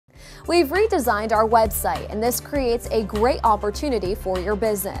We've redesigned our website, and this creates a great opportunity for your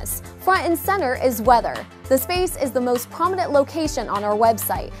business. Front and center is weather. The space is the most prominent location on our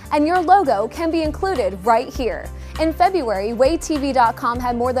website, and your logo can be included right here. In February, WadeTV.com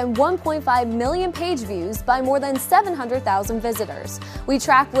had more than 1.5 million page views by more than 700,000 visitors. We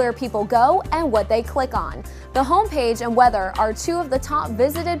track where people go and what they click on. The homepage and weather are two of the top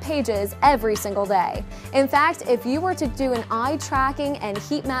visited pages every single day. In fact, if you were to do an eye tracking and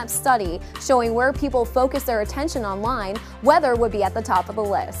heat map study showing where people focus their attention online, weather would be at the top of the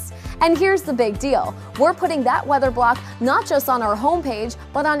list. And here's the big deal. We're putting that weather block not just on our homepage,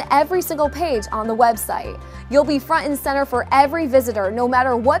 but on every single page on the website. You'll be front and center for every visitor, no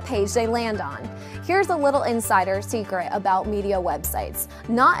matter what page they land on. Here's a little insider secret about media websites.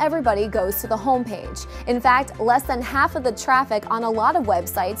 Not everybody goes to the homepage. In fact, less than half of the traffic on a lot of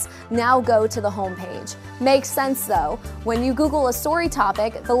websites now go to the homepage. Makes sense though. When you Google a story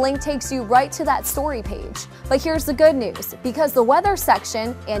topic, the link takes you right to that story page. But here's the good news. Because the weather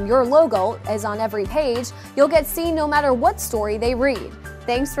section and your logo is on every page, you'll get seen no matter what story they read.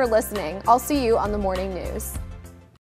 Thanks for listening. I'll see you on the morning news.